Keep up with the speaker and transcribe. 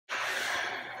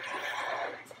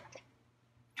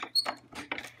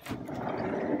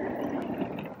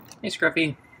Hey,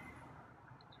 Scruffy.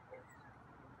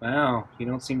 Wow, you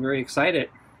don't seem very excited.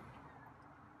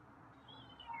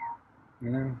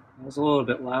 Yeah, it was a little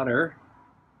bit louder,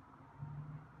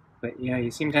 but yeah,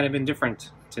 you seem kind of indifferent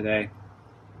today.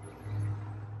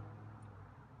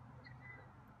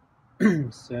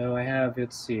 So I have,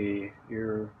 let's see,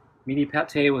 your meaty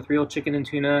pate with real chicken and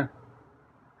tuna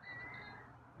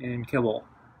and kibble.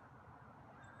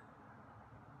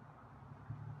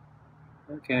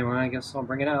 Okay, well, I guess I'll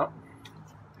bring it out.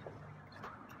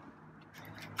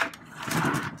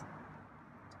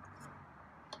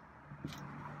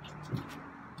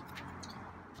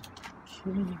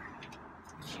 Okay.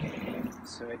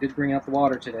 So I did bring out the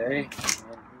water today,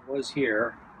 and it was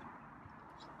here,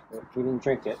 but we didn't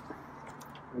drink it,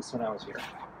 at least when I was here.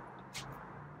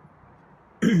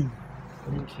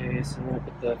 Okay, so I'm going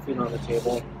to put the food on the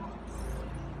table.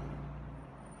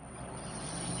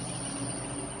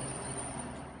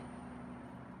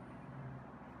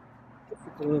 Put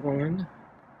the glove on.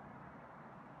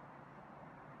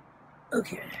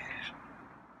 Okay.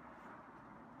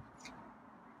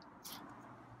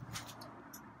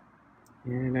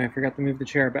 And I forgot to move the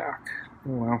chair back.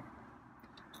 Oh well.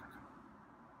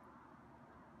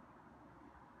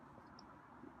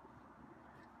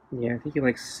 Yeah, I think he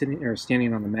likes sitting or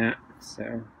standing on the mat, so.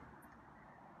 Want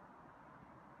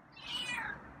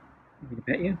me to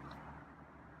pet you?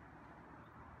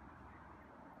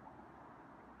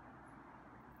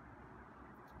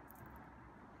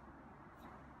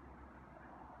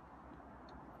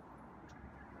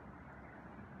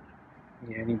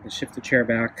 Yeah, I need to shift the chair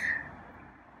back.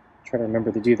 Try to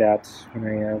remember to do that when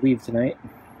I leave tonight.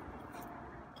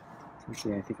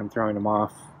 Yeah, I think I'm throwing him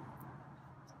off.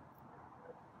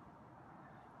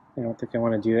 I don't think I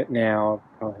want to do it now.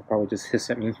 He'll probably just hiss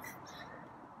at me.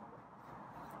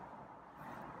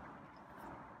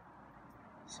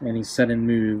 So any sudden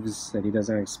moves that he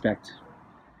doesn't expect,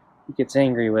 he gets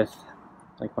angry with.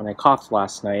 Like when I coughed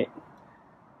last night,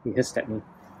 he hissed at me.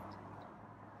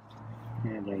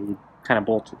 And yeah, he kind of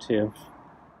bolted too.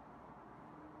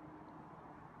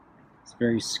 It's a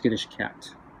very skittish cat.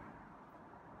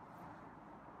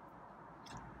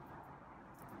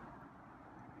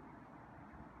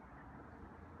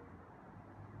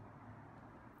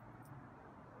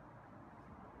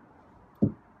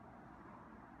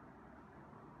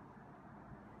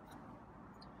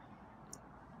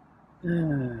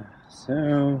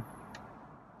 So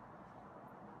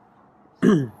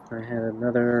I had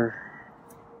another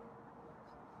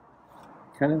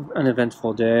kind of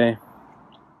uneventful day.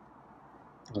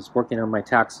 I was working on my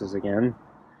taxes again.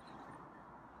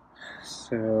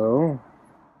 So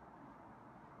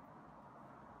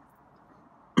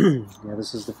yeah,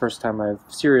 this is the first time I've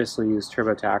seriously used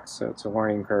TurboTax, so it's a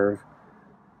learning curve.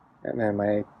 And then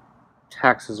my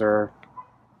taxes are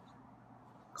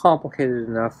complicated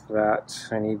enough that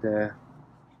I need to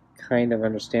kind of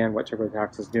understand what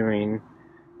TurboTax is doing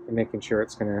and making sure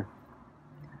it's going to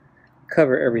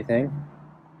cover everything.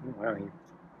 Wow, he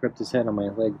ripped his head on my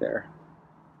leg there.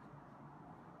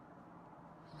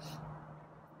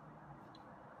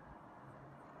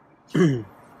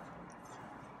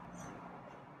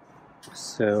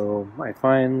 So I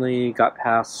finally got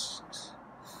past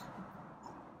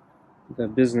the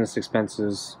business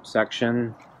expenses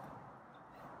section.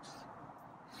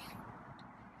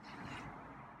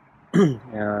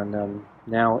 And I'm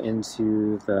now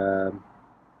into the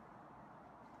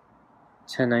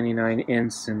 1099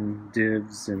 ints and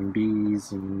divs and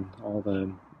Bs and all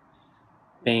the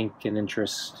bank and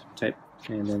interest type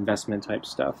and investment type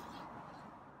stuff.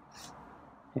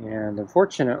 And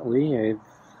unfortunately, I've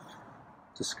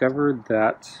discovered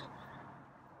that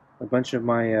a bunch of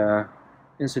my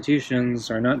institutions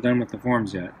are not done with the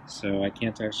forms yet, so I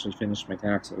can't actually finish my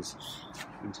taxes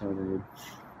until they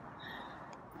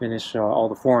finish all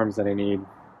the forms that I need.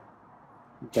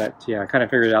 But yeah, I kind of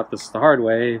figured out this the hard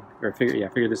way, or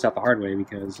figured this out the hard way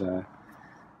because I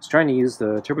was trying to use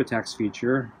the TurboTax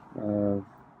feature of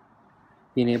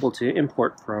being able to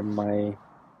import from my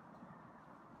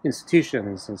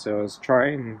institutions, and so I was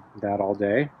trying that all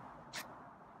day,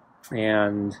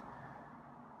 and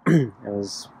I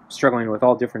was struggling with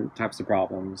all different types of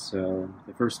problems. So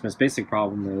the first most basic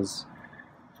problem is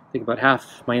I think about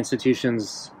half my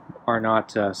institutions are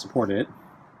not supported.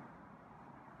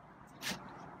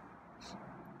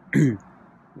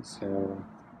 So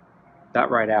that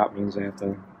right out means I have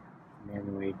to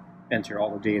manually enter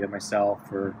all the data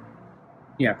myself, or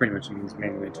yeah, pretty much it means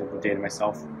manually enter the data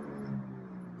myself.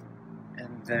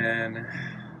 And then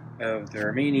of the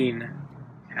remaining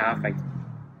half,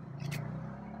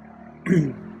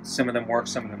 some of them worked,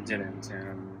 some of them didn't,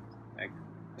 and I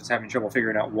was having trouble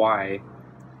figuring out why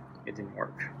it didn't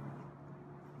work.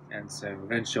 And so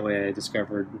eventually I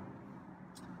discovered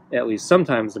at least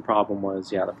sometimes the problem was,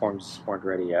 yeah, the forms weren't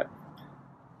ready yet.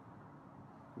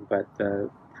 But the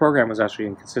program was actually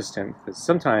inconsistent, because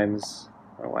sometimes,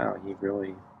 oh wow, he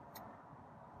really,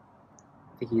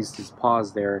 I think he used his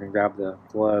paws there and grabbed the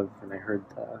glove, and I heard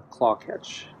the claw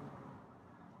catch.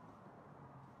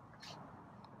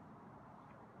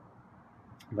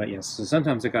 But yes, so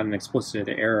sometimes I got an explicit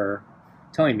error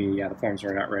telling me, yeah, the forms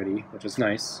are not ready, which is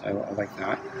nice. I like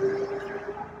that.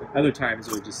 Other times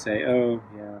it would just say, oh,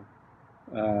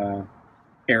 yeah,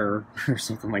 error, or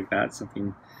something like that,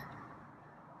 something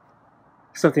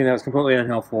that was completely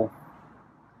unhelpful.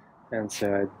 And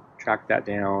so I tracked that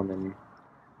down and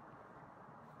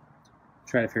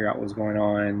tried to figure out what was going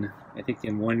on. I think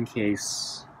in one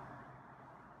case,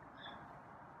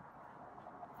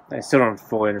 I still don't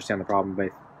fully understand the problem,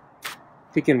 but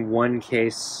I think in one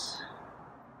case,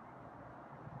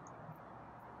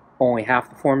 only half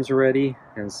the forms were ready,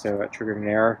 and so it triggered an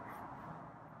error.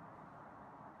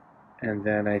 And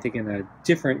then I think in a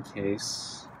different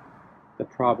case, the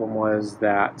problem was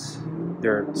that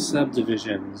there are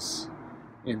subdivisions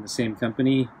in the same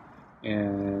company,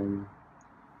 and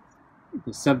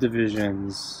the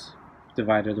subdivisions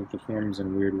divided up the forms in a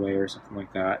weird way or something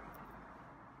like that.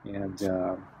 And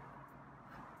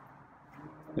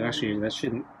actually, that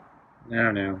shouldn't, I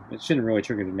don't know, it shouldn't really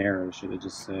trigger an error. It should have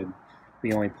just said,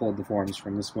 we only pulled the forms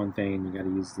from this one thing, you got to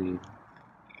use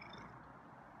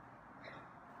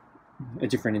a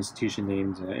different institution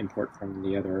name to import from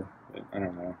the other. But I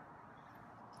don't know.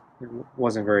 It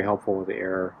wasn't very helpful with the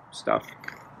error stuff.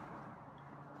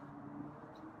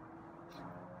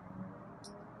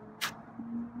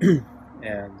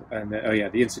 and oh yeah,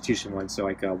 the institution one. So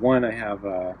like one, I have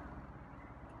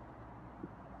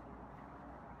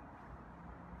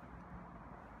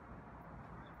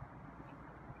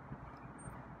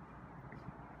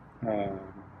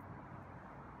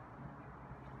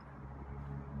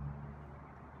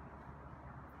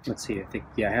let's see, I think,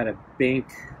 yeah, I had a bank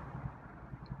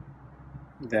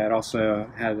that also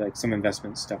had like some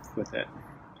investment stuff with it.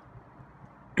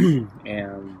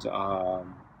 And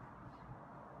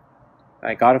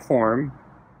I got a form,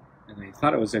 and I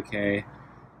thought it was okay,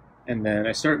 and then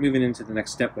I started moving into the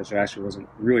next step, which I actually wasn't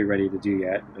really ready to do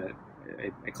yet, but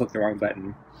I clicked the wrong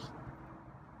button.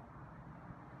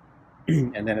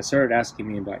 And then it started asking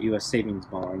me about U.S. savings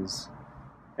bonds,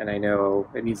 and I know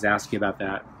it needs to ask you about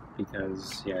that,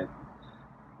 because, yeah,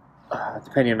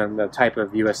 depending on the type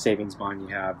of U.S. savings bond you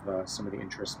have, some of the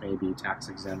interest may be tax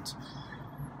exempt.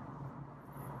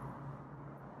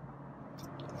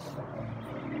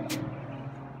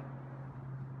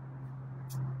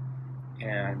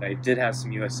 And I did have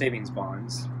some U.S. savings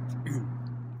bonds.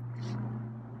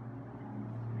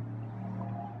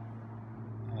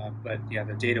 But yeah,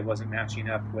 the data wasn't matching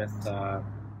up with the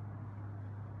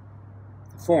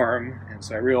form, and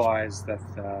so I realized that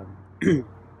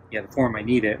yeah, the form I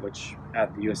needed, which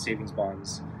had the U.S. savings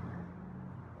bonds,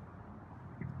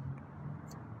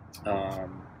 yeah,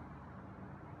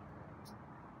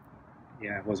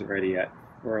 it wasn't ready yet,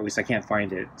 or at least I can't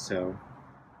find it. So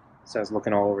I was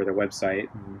looking all over their website,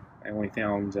 and I only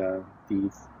found the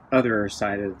other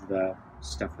side of the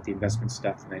stuff with the investment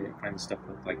stuff, and I didn't find the stuff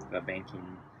with like the banking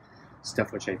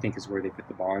stuff, which I think is where they put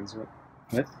the bonds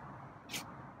with.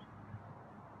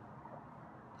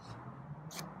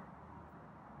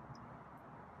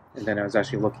 And then I was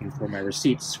actually looking for my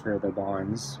receipts for the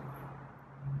bonds.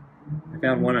 I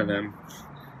found one of them,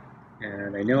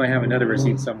 and I know I have another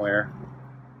receipt somewhere.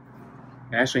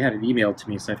 I actually had it emailed to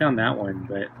me, so I found that one,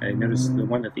 but I noticed the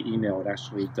one that they emailed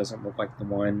actually doesn't look like the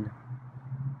one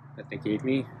that they gave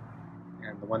me,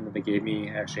 and the one that they gave me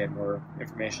actually had more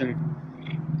information,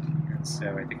 and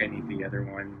so I think I need the other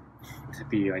one to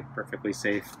be like perfectly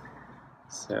safe.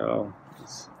 So I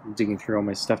was digging through all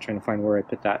my stuff trying to find where I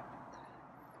put that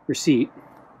receipt,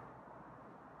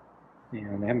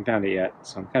 and I haven't found it yet,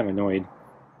 so I'm kind of annoyed.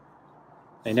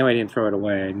 I know I didn't throw it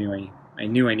away. I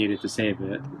knew I needed to save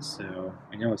it, so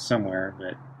I know it's somewhere,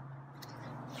 but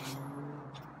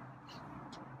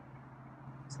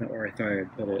it's not where I thought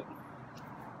I'd put it.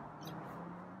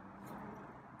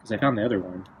 Because I found the other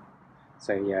one.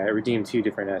 So yeah, I redeemed 2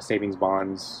 different savings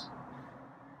bonds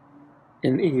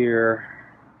in here.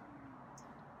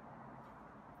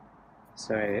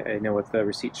 So I know what the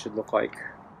receipt should look like,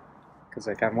 because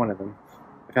I found one of them.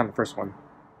 I found the first one,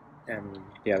 and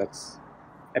yeah,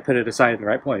 I put it aside in the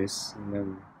right place, and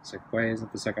then it's like, why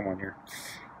isn't the second one here?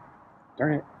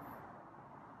 Darn it.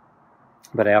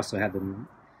 But I also had them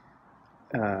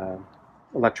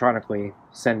electronically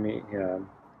send me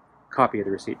copy of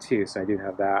the receipt too, so I do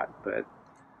have that, but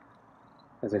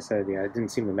as I said, yeah, it didn't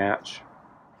seem to match.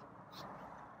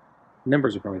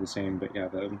 Numbers are probably the same, but yeah,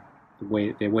 the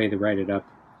way they write it up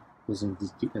wasn't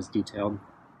as detailed.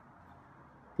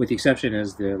 With the exception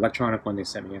is the electronic one they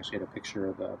sent me actually had a picture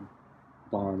of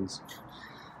bonds.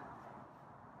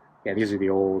 Yeah, these are the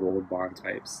old bond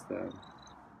types, the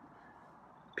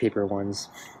paper ones.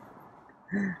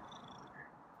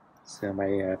 So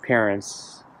my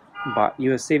parents bought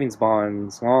U.S. savings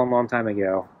bonds a long time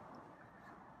ago,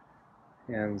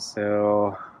 and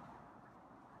so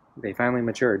they finally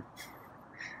matured.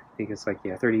 I think it's like,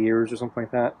 yeah, 30 years or something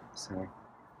like that. So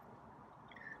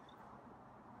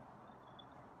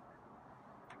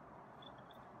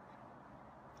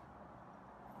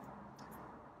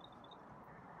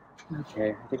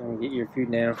okay, I think I'm gonna get your food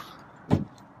now.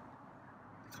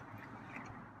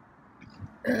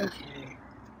 Okay.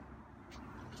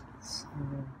 So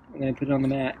I'm gonna put it on the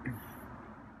mat.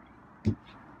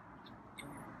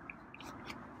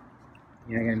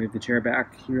 Yeah, I gotta move the chair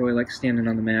back. He really likes standing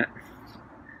on the mat.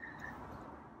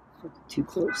 Too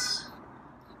close.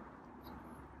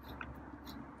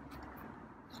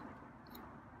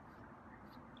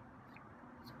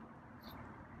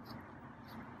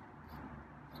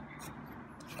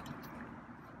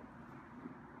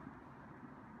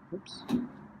 Oops.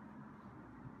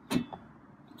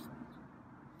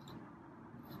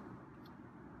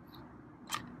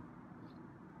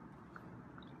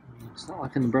 It's not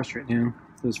locking the brush right now.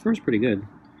 It was first pretty good.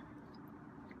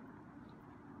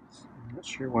 I'm not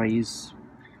sure why he's...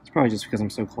 It's probably just because I'm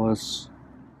so close.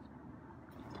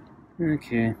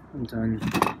 Okay, I'm done.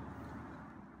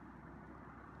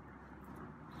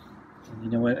 And you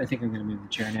know what? I think I'm going to move the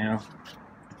chair now.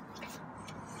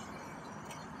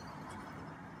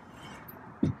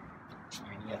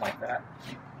 Yeah, like that.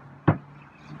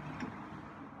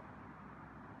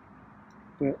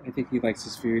 But I think he likes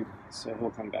his food, so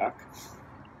he'll come back.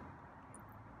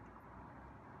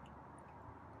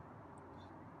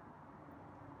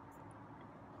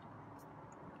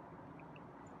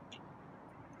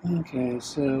 Okay,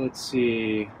 so let's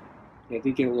see. Yeah, I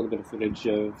did get a little bit of footage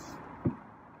of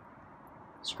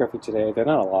Scruffy today. They're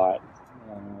not a lot.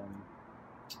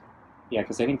 Yeah,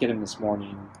 because I didn't get him this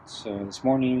morning. So this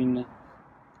morning,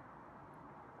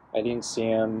 I didn't see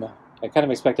him. I kind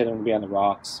of expected him to be on the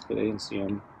rocks, but I didn't see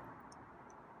him.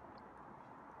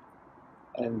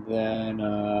 And then,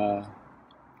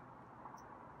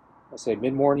 let's say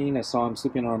mid-morning, I saw him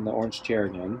sleeping on the orange chair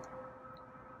again.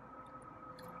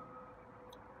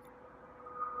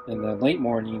 And then late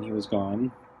morning, he was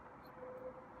gone.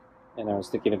 And I was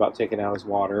thinking about taking out his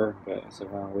water, but I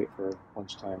said, well, I'll wait for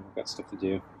lunchtime. I've got stuff to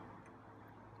do.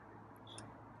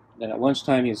 Then at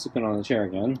lunchtime, he was sleeping on the chair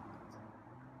again.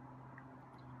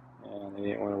 And I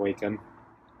didn't want to wake him.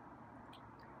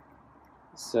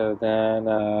 So then,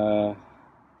 a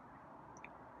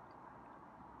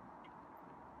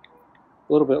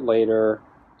little bit later,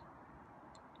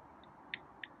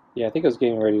 yeah, I think I was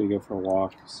getting ready to go for a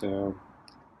walk, so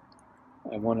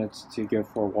I wanted to go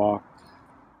for a walk.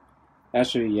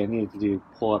 Actually, yeah, I needed to do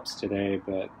pull-ups today,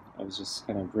 but I was just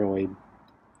kind of really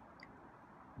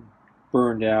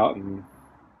burned out and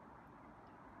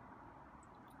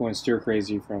going stir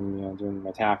crazy from doing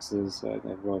my taxes. I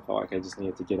really felt like I just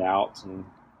needed to get out and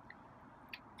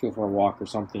go for a walk or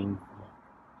something.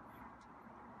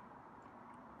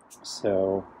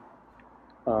 So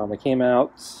I came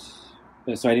out.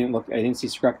 So I didn't see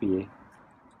Scruffy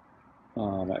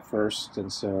at first,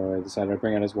 and so I decided to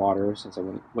bring out his water since I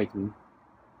wouldn't wake him.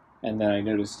 And then I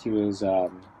noticed he was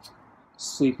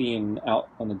sleeping out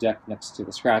on the deck next to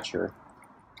the scratcher.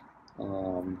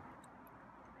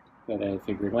 But I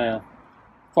figured, well,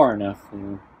 far enough.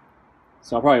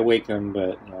 So I'll probably wake him,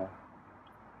 but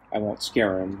I won't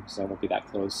scare him because I won't be that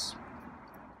close.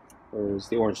 Whereas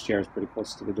the orange chair is pretty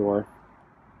close to the door.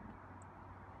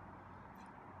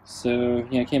 So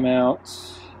yeah, I came out,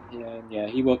 and yeah,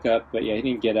 he woke up, but yeah, he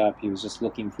didn't get up. He was just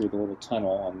looking through the little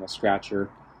tunnel on the scratcher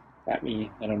at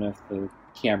me. I don't know if the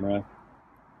camera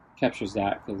captures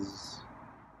that because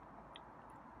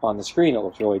on the screen it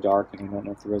looks really dark, and I don't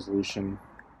know if the resolution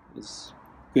is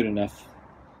good enough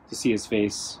to see his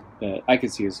face, but I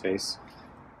could see his face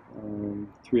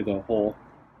through the hole.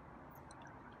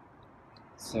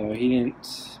 So he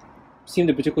didn't seem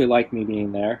to particularly like me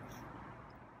being there.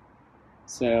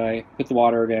 So I put the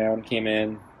water down, came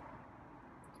in,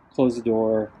 closed the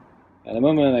door. And the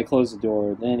moment I close the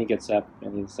door, then he gets up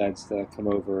and he decides to come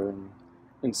over and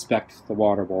inspect the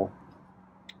water bowl.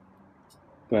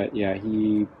 But yeah,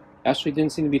 he actually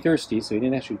didn't seem to be thirsty, so he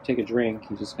didn't actually take a drink.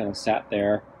 He just kind of sat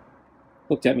there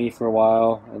looked at me for a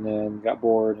while and then got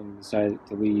bored and decided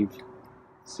to leave.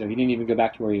 So he didn't even go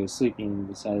back to where he was sleeping.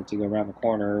 He decided to go around the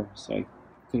corner, so I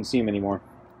couldn't see him anymore.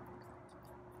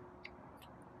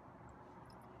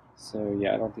 So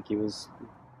yeah, I don't think he was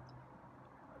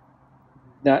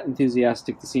that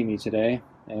enthusiastic to see me today,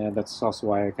 and that's also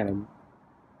why I kind of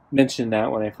mentioned that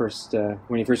when he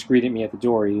first greeted me at the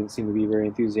door. He didn't seem to be very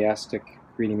enthusiastic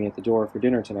greeting me at the door for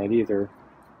dinner tonight either.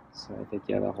 So I think,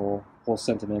 yeah, the whole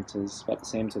sentiment is about the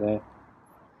same today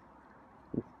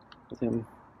with him.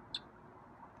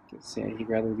 Yeah, he'd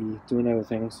rather be doing other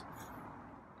things.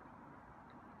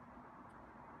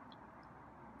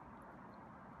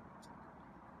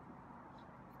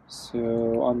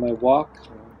 So on my walk,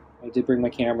 I did bring my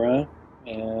camera,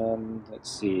 and let's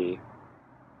see.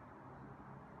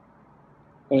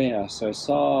 Oh yeah, so I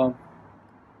saw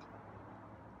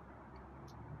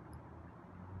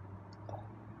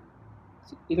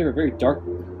either a very dark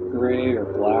gray or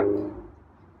black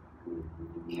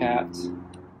cat.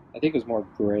 I think it was more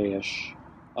grayish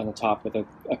on the top with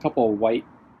a couple of white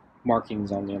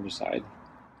markings on the underside.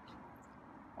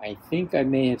 I think I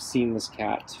may have seen this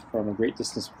cat from a great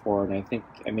distance before, and I think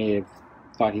I may have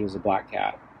thought he was a black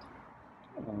cat.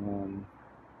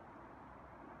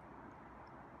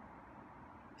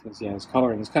 Because, yeah, his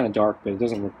coloring is kind of dark, but it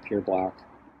doesn't look pure black.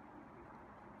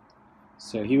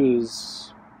 So he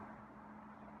was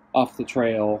off the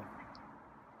trail,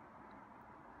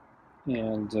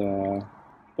 and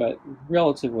but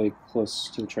relatively close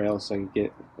to the trail, so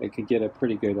I could get a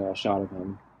pretty good shot of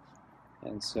him.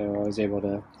 And so I was able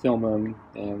to film him,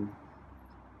 and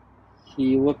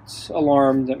he looked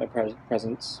alarmed at my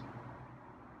presence.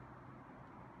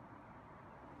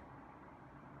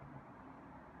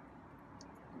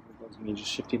 It was me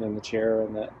just shifting in the chair,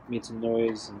 and that made some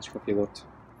noise, and Scruffy looked.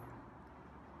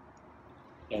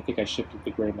 Yeah, I think I shifted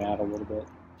the gray mat a little bit.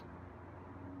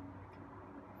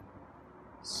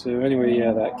 So anyway,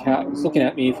 yeah, that cat was looking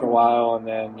at me for a while, and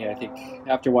then, yeah, I think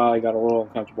after a while he got a little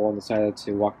uncomfortable and decided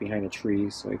to walk behind a tree,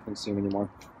 so I couldn't see him anymore.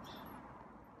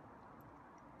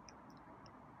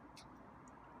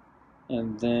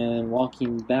 And then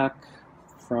walking back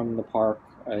from the park,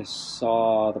 I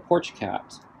saw the porch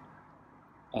cat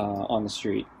on the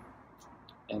street,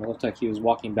 and it looked like he was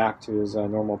walking back to his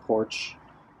normal porch.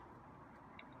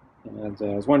 And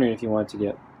I was wondering if he wanted to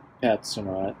get pets or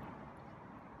not.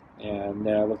 And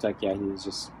it looked like, yeah, he was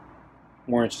just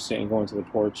more interested in going to the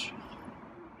porch.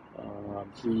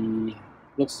 He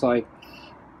looks like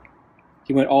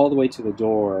he went all the way to the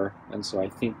door, and so I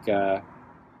think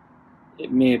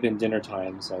it may have been dinner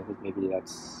time. So I think maybe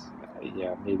that's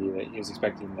maybe that he was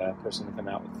expecting the person to come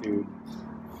out with food.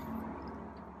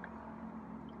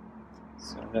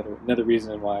 So another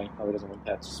reason why he probably doesn't want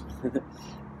pets.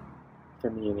 For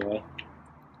me anyway.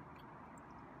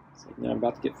 It's like, now I'm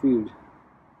about to get food.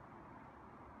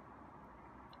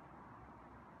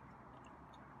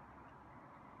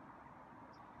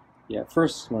 Yeah, at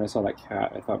first when I saw that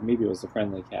cat, I thought maybe it was a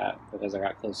friendly cat, but as I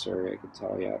got closer, I could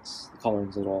tell, yeah, the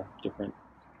coloring's a little different.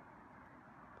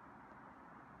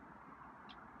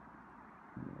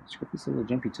 Scruffy's a little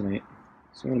jumpy tonight,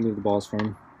 so I'm gonna move the balls for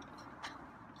him.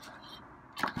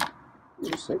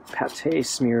 There's like pate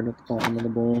smeared at the bottom of the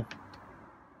bowl.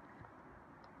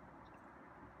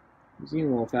 He's eating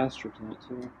a little faster tonight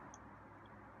too,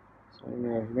 so I don't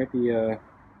know. He might be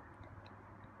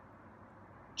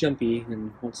jumpy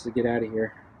and wants to get out of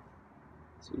here,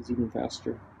 so he's eating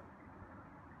faster.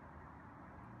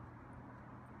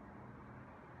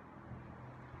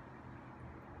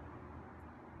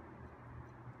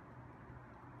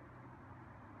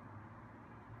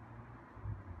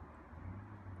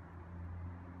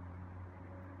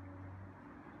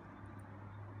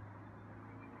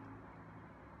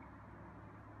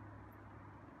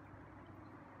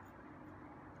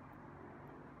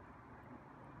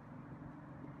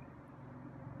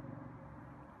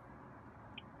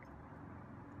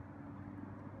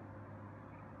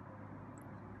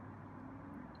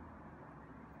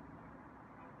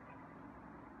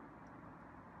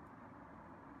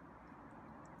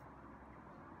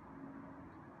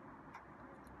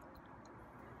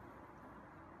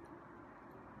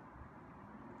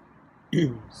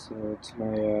 So it's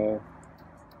my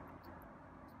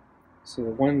so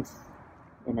the one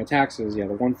on my taxes, yeah,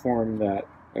 the one form that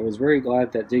I was very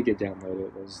glad that did get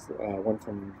downloaded was one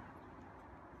from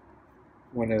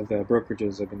one of the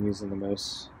brokerages I've been using the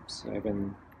most. So I've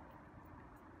been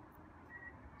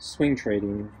swing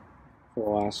trading for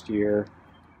the last year,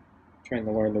 trying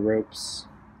to learn the ropes,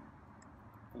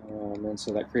 and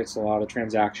so that creates a lot of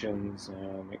transactions,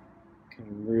 and it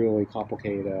can really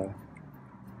complicate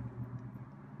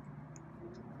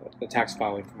the tax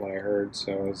filing from what I heard,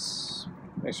 so I was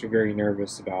actually very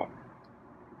nervous about.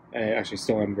 I actually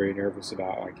still am very nervous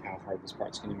about like how hard this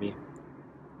part's going to be.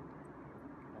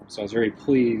 So I was very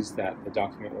pleased that the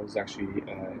document was actually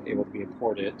able to be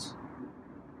imported.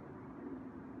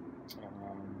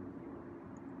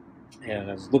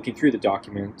 And I was looking through the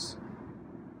document,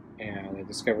 and I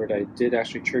discovered I did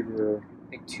actually trigger, I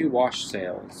think, 2 wash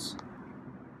sales.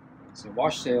 So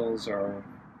wash sales are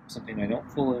something I don't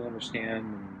fully understand,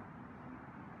 and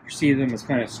perceive them as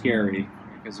kind of scary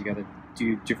because you got to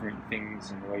do different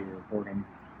things in the way you report them.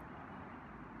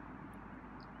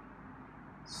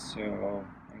 So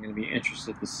I'm going to be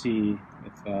interested to see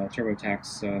if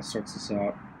TurboTax sorts this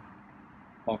out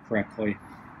all correctly.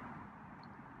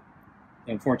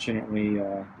 Unfortunately,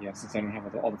 yeah, since I don't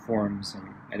have all the forms, and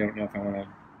I don't know if I want to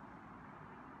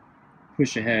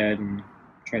push ahead and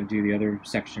try to do the other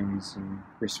sections and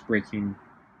risk breaking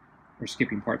or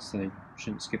skipping parts that I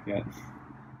shouldn't skip yet.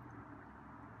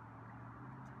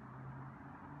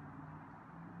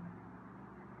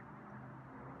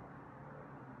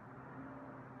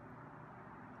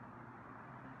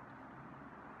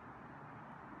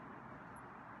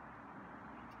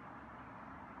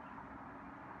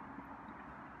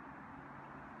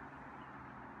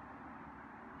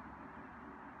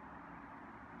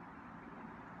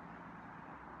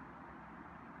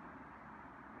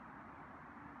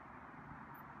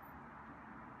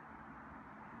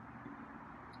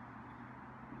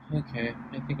 Okay,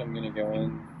 I think I'm gonna go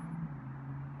in.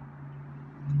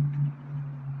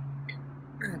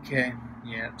 Okay,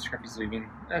 yeah, Scruffy's leaving.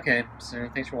 Okay, so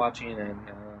thanks for watching, and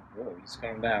whoa, he's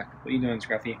coming back. What are you doing,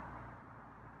 Scruffy?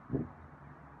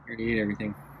 Here to eat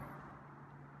everything.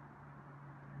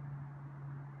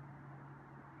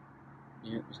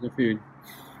 Yeah, there's no food.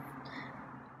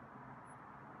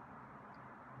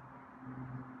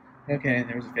 Okay,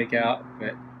 there was a fake out,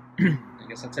 but I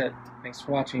guess that's it. Thanks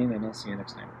for watching, and I'll see you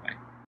next time. Bye.